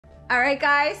All right,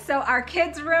 guys, so our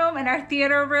kids' room and our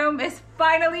theater room is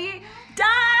finally done!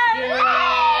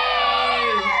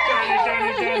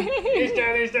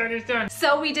 It's done.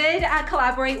 So we did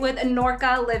collaborate with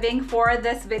Norka Living for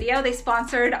this video. They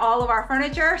sponsored all of our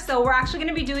furniture, so we're actually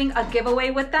gonna be doing a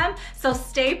giveaway with them. So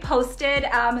stay posted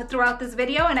throughout this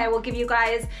video, and I will give you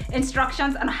guys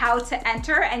instructions on how to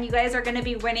enter, and you guys are gonna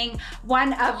be winning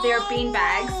one of their bean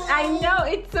bags. I know,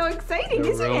 it's so exciting,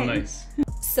 isn't it? Real nice.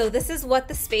 So this is what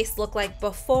the space looked like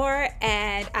before,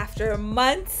 and after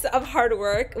months of hard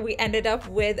work, we ended up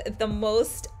with the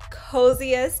most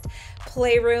coziest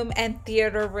playroom and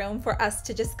theater room for us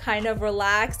to just kind of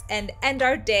relax and end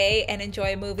our day and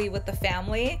enjoy a movie with the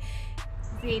family.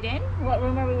 Zayden, what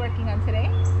room are we working on today?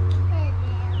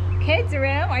 Kids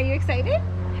room. Are you excited?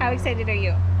 How excited are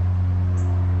you?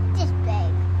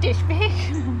 Dish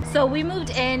bag. So we moved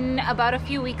in about a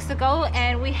few weeks ago,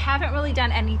 and we haven't really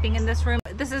done anything in this room.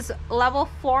 This is level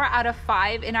 4 out of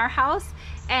 5 in our house,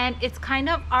 and it's kind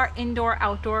of our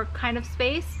indoor-outdoor kind of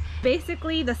space.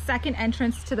 Basically the second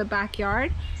entrance to the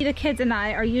backyard. The kids and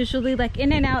I are usually like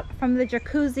in and out from the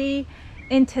jacuzzi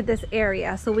into this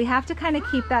area, so we have to kind of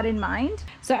keep that in mind.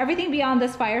 So everything beyond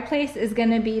this fireplace is going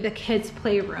to be the kids'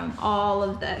 playroom, all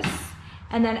of this.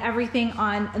 And then everything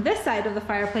on this side of the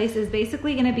fireplace is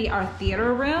basically gonna be our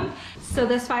theater room. So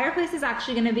this fireplace is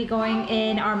actually gonna be going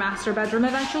in our master bedroom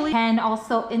eventually, and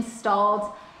also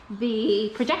installed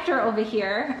the projector over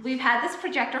here. We've had this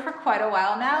projector for quite a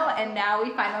while now, and now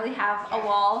we finally have a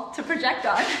wall to project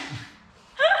on.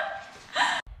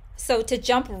 So to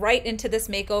jump right into this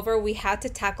makeover, we had to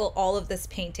tackle all of this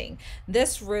painting.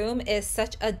 This room is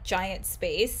such a giant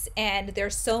space, and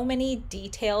there's so many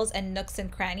details and nooks and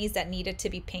crannies that needed to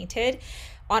be painted.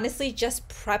 Honestly, just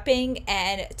prepping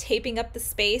and taping up the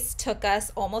space took us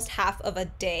almost half of a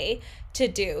day to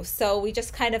do. So we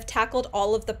just kind of tackled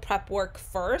all of the prep work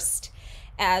first,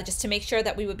 just to make sure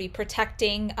that we would be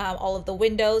protecting all of the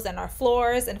windows and our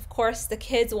floors. And of course, the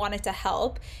kids wanted to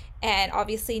help. And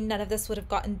obviously none of this would have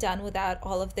gotten done without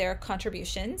all of their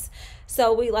contributions.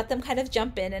 So we let them kind of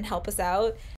jump in and help us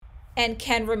out. And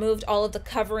Ken removed all of the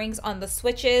coverings on the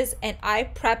switches, and I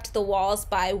prepped the walls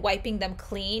by wiping them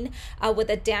clean with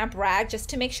a damp rag just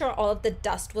to make sure all of the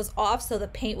dust was off so the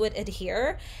paint would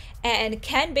adhere. And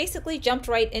Ken basically jumped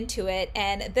right into it,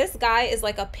 and this guy is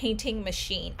like a painting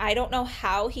machine. I don't know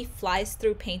how he flies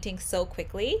through painting so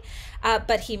quickly,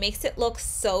 but he makes it look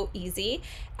so easy.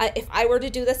 If I were to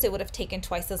do this, it would have taken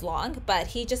twice as long, but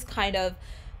he just kind of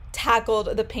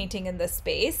tackled the painting in this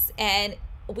space. And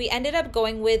we ended up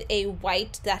going with a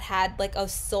white that had like a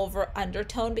silver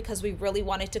undertone because we really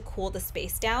wanted to cool the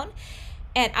space down.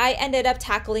 And I ended up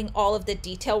tackling all of the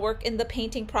detail work in the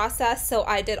painting process. So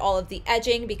I did all of the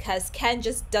edging because Ken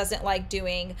just doesn't like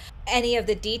doing any of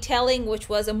the detailing, which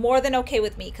was more than okay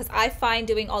with me because I find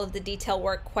doing all of the detail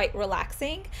work quite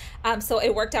relaxing. So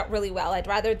it worked out really well. I'd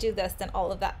rather do this than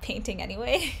all of that painting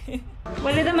anyway.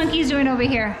 What are the monkeys doing over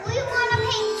here? We want to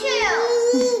paint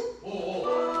too.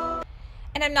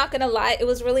 And I'm not gonna lie, it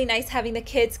was really nice having the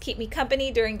kids keep me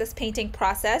company during this painting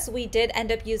process. We did end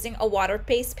up using a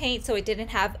water-based paint, so it didn't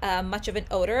have much of an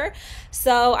odor.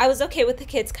 So I was okay with the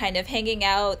kids kind of hanging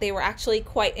out. They were actually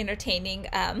quite entertaining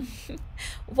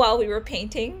while we were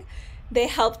painting. They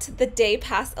helped the day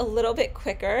pass a little bit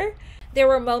quicker. There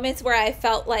were moments where I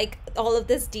felt like all of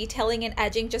this detailing and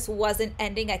edging just wasn't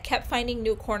ending. I kept finding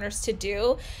new corners to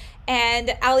do. And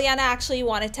Aliana actually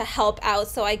wanted to help out,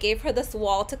 so I gave her this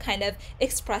wall to kind of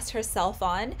express herself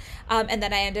on, and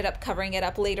then I ended up covering it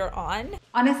up later on.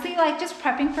 Honestly, like just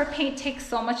prepping for paint takes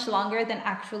so much longer than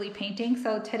actually painting.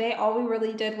 So today all we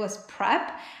really did was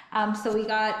prep. So we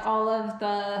got all of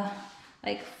the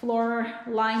like floor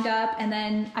lined up, and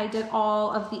then I did all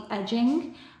of the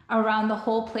edging around the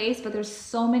whole place, but there's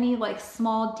so many like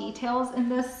small details in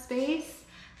this space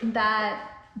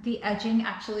that the edging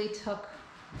actually took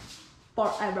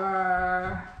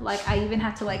forever. Like I even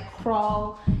had to like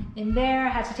crawl in there. I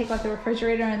had to take like the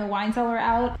refrigerator and the wine cellar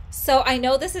out. So I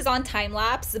know this is on time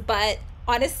lapse, but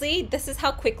honestly, this is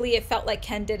how quickly it felt like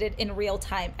Ken did it in real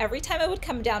time. Every time I would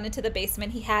come down into the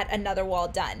basement, he had another wall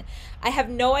done. I have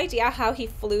no idea how he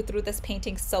flew through this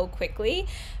painting so quickly,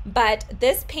 but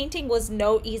this painting was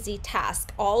no easy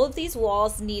task. All of these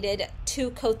walls needed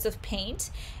 2 coats of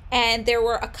paint, and there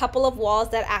were a couple of walls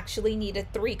that actually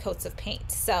needed 3 coats of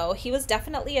paint. So he was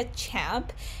definitely a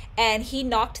champ, and he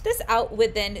knocked this out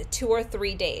within 2 or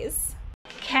 3 days.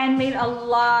 Ken made a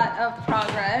lot of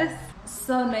progress.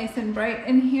 So nice and bright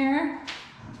in here.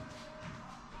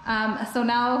 So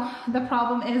now the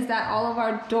problem is that all of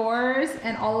our doors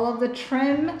and all of the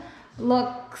trim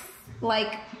looks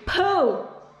like poo.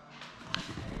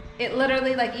 It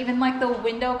literally, like, even like the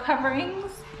window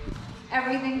coverings,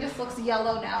 everything just looks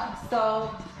yellow now.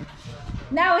 So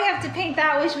now we have to paint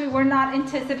that, which we were not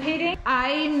anticipating.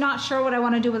 I'm not sure what I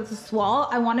want to do with this wall.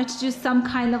 I wanted to do some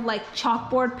kind of like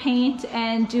chalkboard paint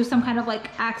and do some kind of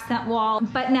like accent wall.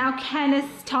 But now Ken is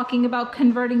talking about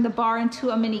converting the bar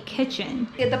into a mini kitchen.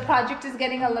 The project is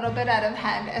getting a little bit out of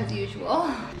hand as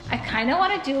usual. I kind of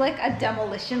want to do like a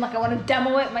demolition, like I want to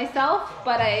demo it myself,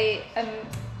 but I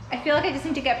feel like I just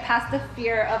need to get past the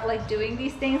fear of like doing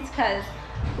these things because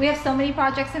we have so many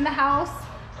projects in the house.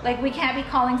 Like, we can't be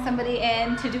calling somebody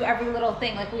in to do every little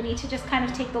thing. Like, we need to just kind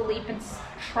of take the leap and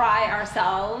try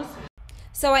ourselves.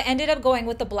 So I ended up going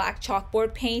with the black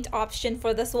chalkboard paint option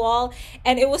for this wall,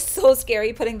 and it was so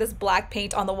scary putting this black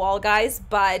paint on the wall, guys,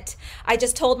 but I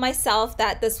just told myself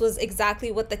that this was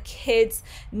exactly what the kids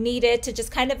needed to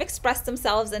just kind of express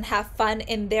themselves and have fun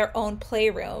in their own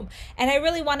playroom, and I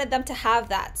really wanted them to have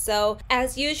that. So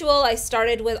as usual, I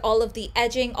started with all of the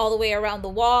edging all the way around the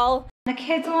wall. The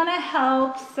kids want to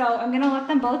help, so I'm gonna let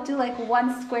them both do like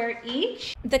one square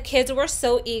each. The kids were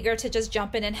so eager to just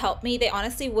jump in and help me. They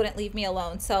honestly wouldn't leave me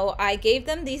alone. So I gave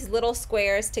them these little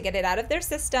squares to get it out of their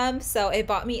system. So it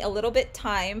bought me a little bit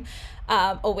time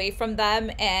away from them,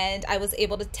 and I was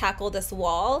able to tackle this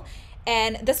wall.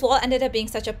 And this wall ended up being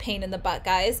such a pain in the butt,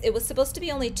 guys. It was supposed to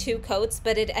be only 2 coats,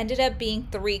 but it ended up being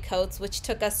 3 coats, which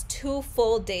took us 2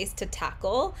 full days to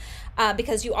tackle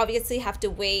because you obviously have to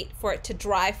wait for it to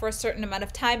dry for a certain amount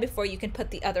of time before you can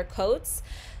put the other coats.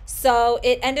 So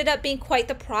it ended up being quite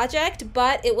the project,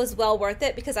 but it was well worth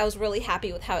it because I was really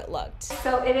happy with how it looked.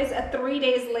 So it is 3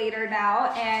 days later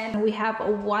now, and we have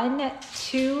 1,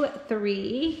 2,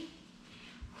 3,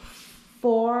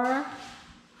 4,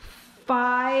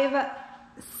 5,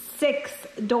 6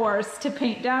 doors to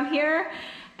paint down here,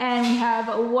 and we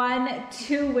have 1,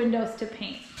 2 windows to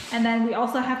paint, and then we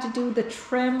also have to do the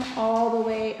trim all the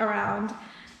way around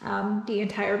the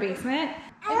entire basement.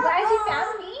 I'm glad you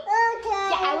found me. Okay.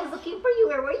 Yeah, I was looking for you.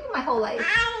 Where were you my whole life?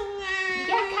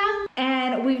 Yeah, come.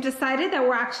 And we've decided that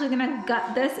we're actually gonna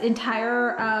gut this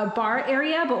entire bar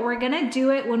area, but we're gonna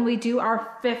do it when we do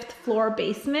our 5th floor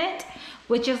basement,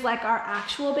 which is like our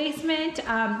actual basement.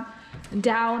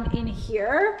 Down in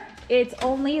here, it's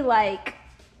only like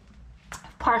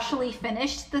partially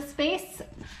finished, the space,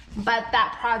 but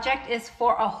that project is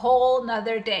for a whole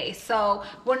nother day. So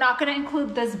we're not going to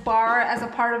include this bar as a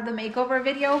part of the makeover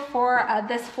video for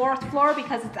this 4th floor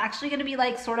because it's actually going to be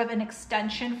like sort of an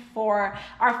extension for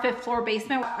our 5th floor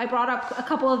basement. I brought up a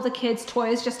couple of the kids'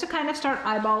 toys just to kind of start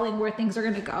eyeballing where things are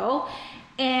going to go.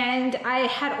 And I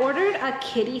had ordered a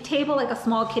kiddie table, like a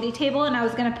small kiddie table, and I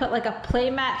was gonna put like a play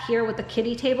mat here with a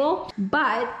kiddie table,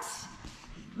 but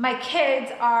my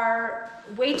kids are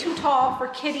way too tall for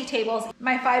kiddie tables.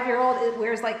 My 5-year-old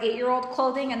wears like 8-year-old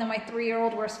clothing, and then my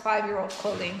 3-year-old wears 5-year-old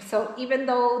clothing. So even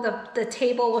though the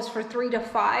table was for 3 to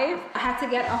 5, I had to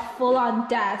get a full-on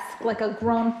desk, like a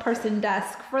grown person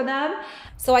desk for them.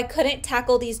 So I couldn't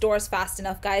tackle these doors fast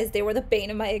enough, guys. They were the bane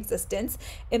of my existence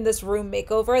in this room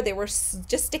makeover. They were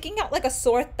just sticking out like a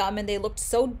sore thumb, and they looked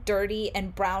so dirty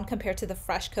and brown compared to the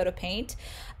fresh coat of paint.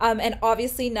 And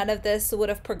obviously none of this would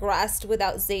have progressed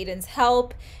without Zayden's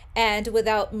help and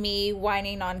without me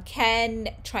whining on Ken,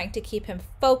 trying to keep him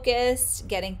focused,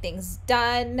 getting things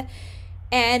done.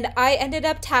 And I ended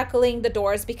up tackling the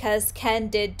doors because Ken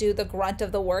did do the grunt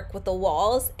of the work with the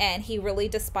walls, and he really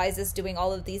despises doing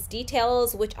all of these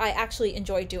details, which I actually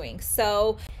enjoy doing.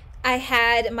 So I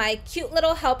had my cute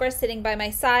little helper sitting by my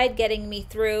side getting me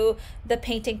through the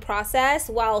painting process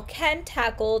while Ken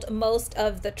tackled most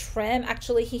of the trim.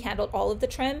 Actually, he handled all of the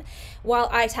trim while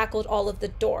I tackled all of the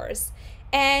doors.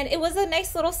 And it was a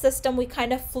nice little system. We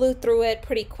kind of flew through it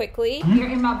pretty quickly. You're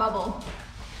in my bubble.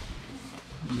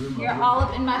 You're all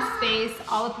up in my space,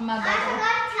 all up in my bubble.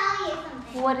 I forgot to tell you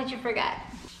something. What did you forget?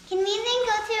 Can we then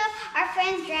go to our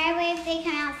friend's driveway if they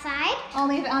come outside?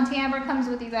 Only if Auntie Amber comes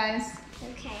with you guys.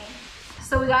 Okay.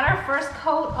 So we got our first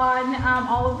coat on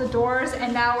all of the doors,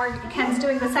 and now Ken's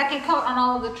doing the second coat on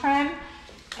all of the trim.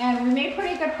 And we made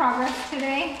pretty good progress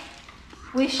today.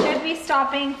 We should be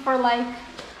stopping for like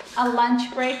a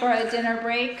lunch break or a dinner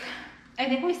break. I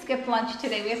think we skipped lunch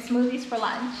today. We have smoothies for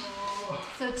lunch.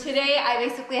 So today I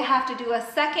basically have to do a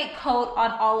second coat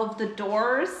on all of the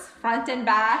doors, front and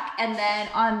back, and then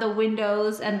on the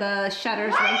windows and the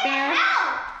shutters right there.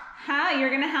 Huh? You're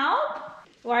gonna help?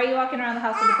 Why are you walking around the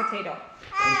house with a potato?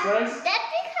 That's because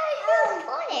you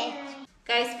bought it.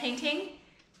 Guys, painting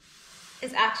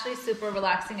is actually super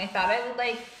relaxing. I thought I would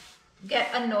like get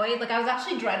annoyed. Like I was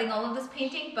actually dreading all of this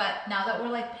painting, but now that we're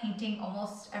like painting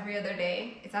almost every other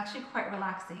day, it's actually quite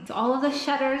relaxing. So all of the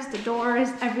shutters, the doors,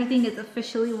 everything is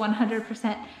officially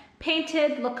 100%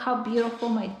 painted. Look how beautiful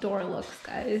my door looks,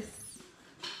 guys.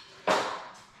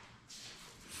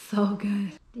 So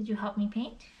good. Did you help me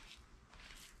paint?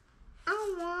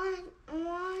 I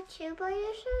want to, but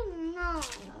you said no.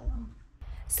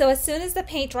 So as soon as the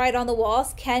paint dried on the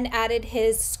walls, Ken added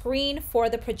his screen for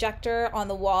the projector on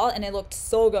the wall, and it looked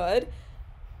so good.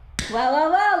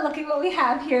 Well, look at what we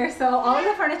have here. So all of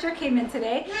the furniture came in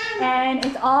today, and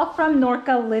it's all from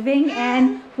Norka Living,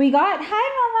 and we got, hi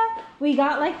Mama, we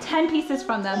got like 10 pieces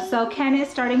from them. So Ken is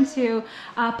starting to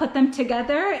put them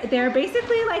together. They're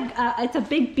basically like, it's a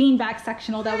big beanbag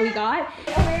sectional that we got.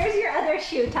 Where's your other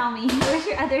shoe? Tell me, where's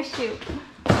your other shoe?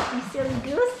 You silly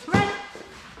goose, run.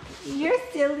 You're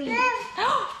silly.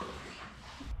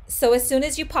 So as soon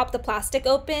as you pop the plastic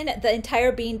open, the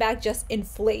entire beanbag just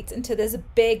inflates into this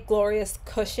big, glorious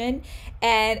cushion.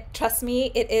 And trust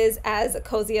me, it is as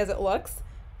cozy as it looks.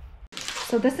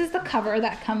 So this is the cover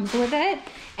that comes with it.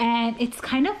 And it's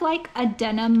kind of like a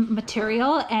denim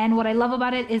material. And what I love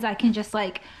about it is I can just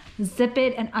like zip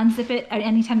it and unzip it at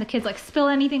any time the kids like spill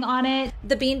anything on it.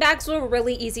 The beanbags were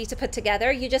really easy to put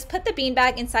together. You just put the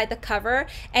beanbag inside the cover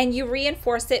and you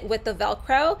reinforce it with the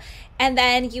Velcro, and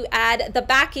then you add the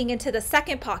backing into the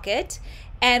second pocket,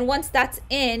 and once that's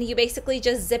in, you basically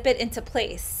just zip it into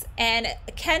place. And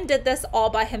Ken did this all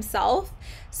by himself,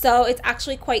 so it's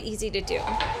actually quite easy to do.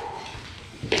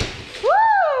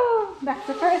 Woo! That's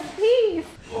the first piece.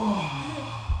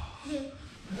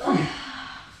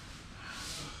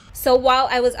 So while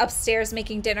I was upstairs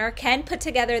making dinner, Ken put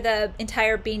together the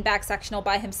entire beanbag sectional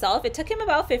by himself. It took him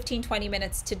about 15-20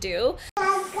 minutes to do.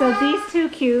 So these two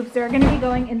cubes, they're gonna be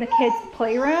going in the kids'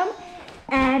 playroom.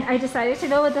 And I decided to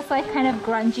go with this like kind of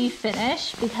grungy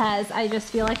finish because I just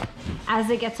feel like as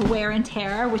it gets wear and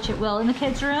tear, which it will in the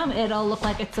kids' room, it'll look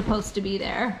like it's supposed to be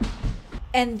there.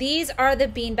 And these are the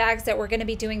beanbags that we're going to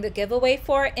be doing the giveaway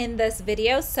for in this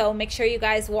video. So make sure you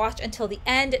guys watch until the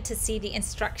end to see the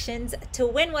instructions to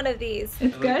win one of these.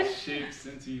 It's good? Shapes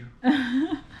into you.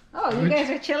 Oh, you guys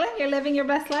are chilling? You're living your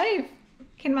best life.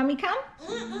 Can mommy come?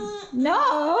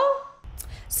 No.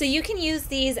 So you can use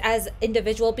these as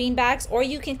individual beanbags, or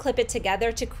you can clip it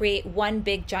together to create one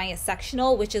big giant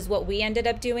sectional, which is what we ended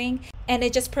up doing. And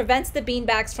it just prevents the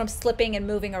beanbags from slipping and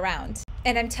moving around.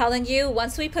 And I'm telling you,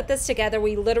 once we put this together,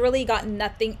 we literally got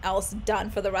nothing else done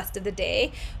for the rest of the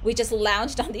day. We just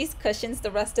lounged on these cushions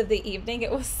the rest of the evening.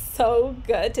 It was so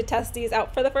good to test these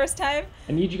out for the first time.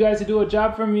 I need you guys to do a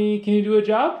job for me. Can you do a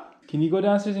job? Can you go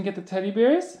downstairs and get the teddy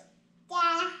bears?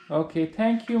 Yeah. Okay,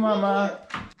 thank you, Mama.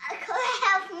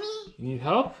 Help me. You need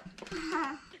help?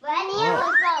 Run here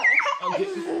with both.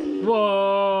 Okay.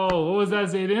 Whoa, what was that,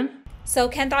 Zayden? So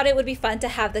Ken thought it would be fun to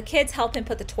have the kids help him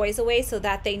put the toys away so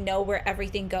that they know where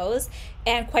everything goes.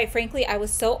 And quite frankly, I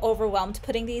was so overwhelmed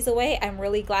putting these away. I'm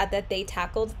really glad that they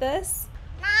tackled this.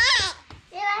 Mom,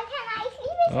 can I see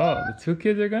this? Oh, the two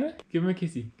kids are gonna? Give them a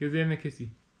kissy. Give them a kissy.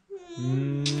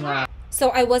 Mwah. So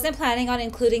I wasn't planning on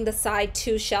including the side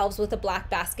two shelves with the black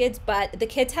baskets, but the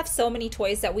kids have so many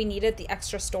toys that we needed the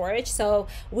extra storage. So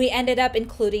we ended up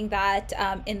including that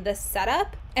in this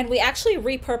setup. And we actually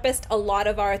repurposed a lot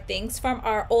of our things from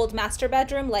our old master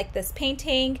bedroom, like this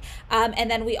painting. And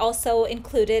then we also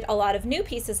included a lot of new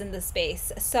pieces in the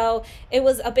space. So it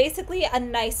was basically a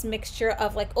nice mixture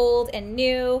of like old and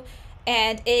new.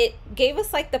 And it gave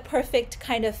us like the perfect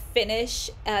kind of finish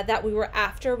that we were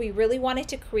after. We really wanted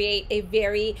to create a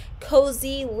very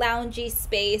cozy, loungy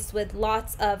space with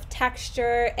lots of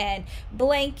texture and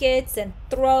blankets and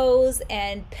throws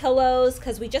and pillows,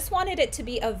 because we just wanted it to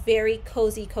be a very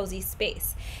cozy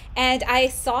space. And I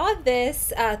saw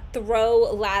this throw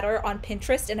ladder on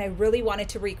Pinterest and I really wanted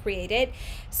to recreate it.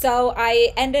 So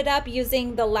I ended up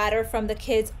using the ladder from the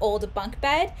kids' old bunk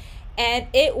bed. And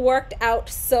it worked out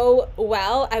so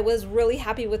well. I was really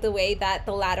happy with the way that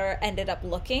the ladder ended up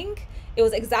looking. It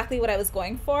was exactly what I was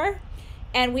going for.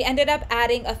 And we ended up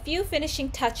adding a few finishing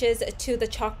touches to the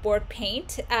chalkboard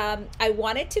paint. I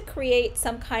wanted to create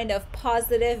some kind of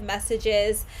positive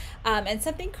messages and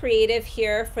something creative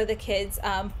here for the kids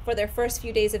for their first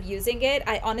few days of using it.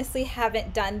 I honestly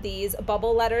haven't done these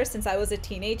bubble letters since I was a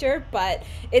teenager, but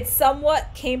it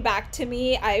somewhat came back to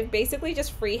me. I basically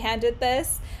just freehanded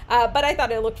this, but I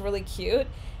thought it looked really cute.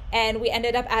 And we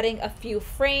ended up adding a few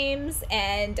frames,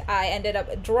 and I ended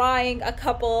up drawing a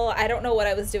couple. I don't know what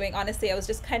I was doing. Honestly, I was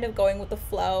just kind of going with the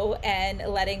flow and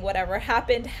letting whatever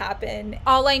happened happen.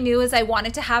 All I knew is I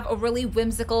wanted to have a really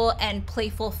whimsical and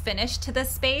playful finish to this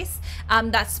space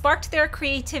that sparked their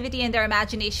creativity and their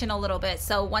imagination a little bit.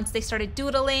 So once they started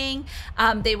doodling,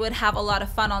 they would have a lot of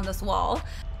fun on this wall.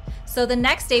 So the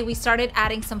next day we started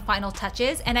adding some final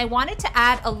touches, and I wanted to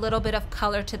add a little bit of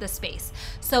color to the space.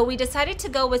 So we decided to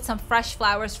go with some fresh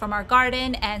flowers from our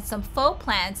garden and some faux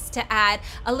plants to add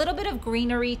a little bit of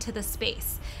greenery to the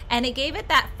space. And it gave it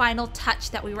that final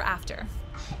touch that we were after.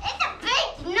 It's a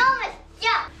big, enormous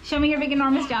jump. Show me your big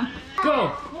enormous jump. Go!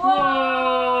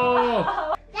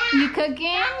 Whoa! You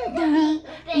cooking?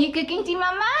 You cooking, Tea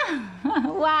Mama?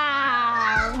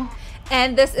 Wow!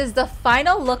 And this is the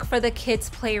final look for the kids'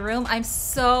 playroom. I'm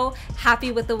so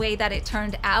happy with the way that it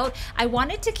turned out. I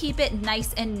wanted to keep it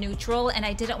nice and neutral, and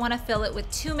I didn't want to fill it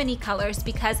with too many colors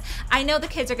because I know the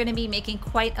kids are going to be making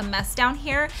quite a mess down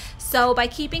here. So by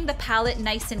keeping the palette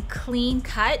nice and clean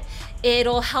cut,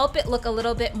 it'll help it look a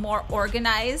little bit more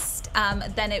organized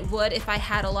than it would if I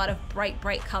had a lot of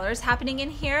bright colors happening in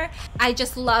here. I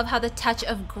just love how the touch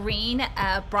of green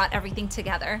brought everything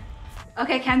together.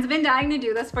 Okay, Ken's been dying to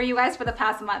do this for you guys for the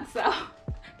past month, so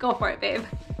go for it, babe.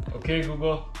 Okay,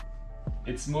 Google,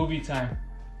 it's movie time.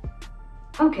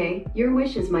 Okay, your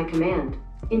wish is my command.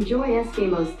 Enjoy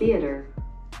Eskimos Theater.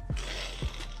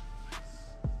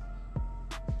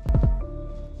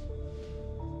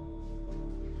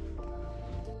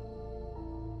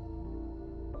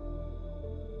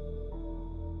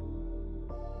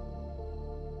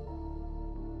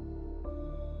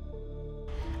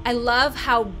 I love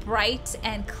how bright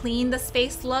and clean the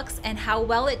space looks and how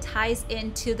well it ties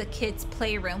into the kids'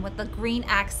 playroom with the green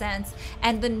accents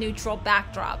and the neutral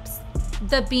backdrops.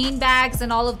 The bean bags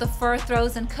and all of the fur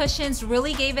throws and cushions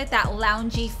really gave it that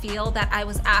loungy feel that I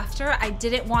was after. I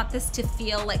didn't want this to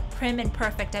feel like prim and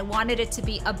perfect. I wanted it to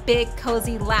be a big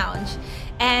cozy lounge,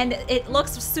 and it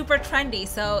looks super trendy,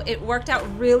 so it worked out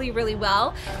really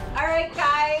well. All right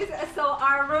guys, so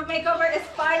our room makeover is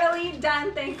finally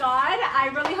done, thank God. I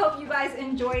really hope you guys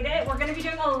enjoyed it. We're gonna be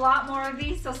doing a lot more of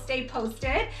these, so stay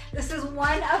posted. This is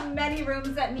one of many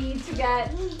rooms that need to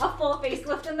get a full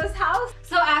facelift in this house.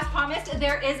 So as promised,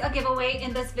 there is a giveaway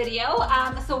in this video.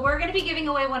 So we're gonna be giving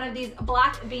away one of these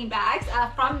black bean bags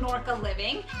from Norka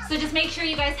Living. So just make sure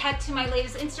you guys head to my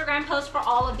latest Instagram post for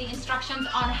all of the instructions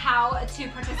on how to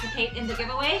participate in the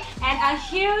giveaway. And a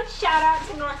huge shout out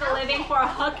to Norka Living for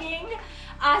hooking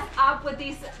us up with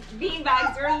these bean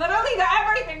bags. They're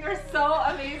everything. They're so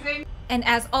amazing. And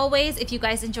as always, if you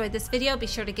guys enjoyed this video, be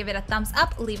sure to give it a thumbs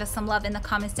up, leave us some love in the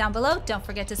comments down below. Don't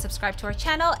forget to subscribe to our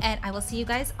channel, and I will see you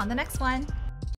guys on the next one.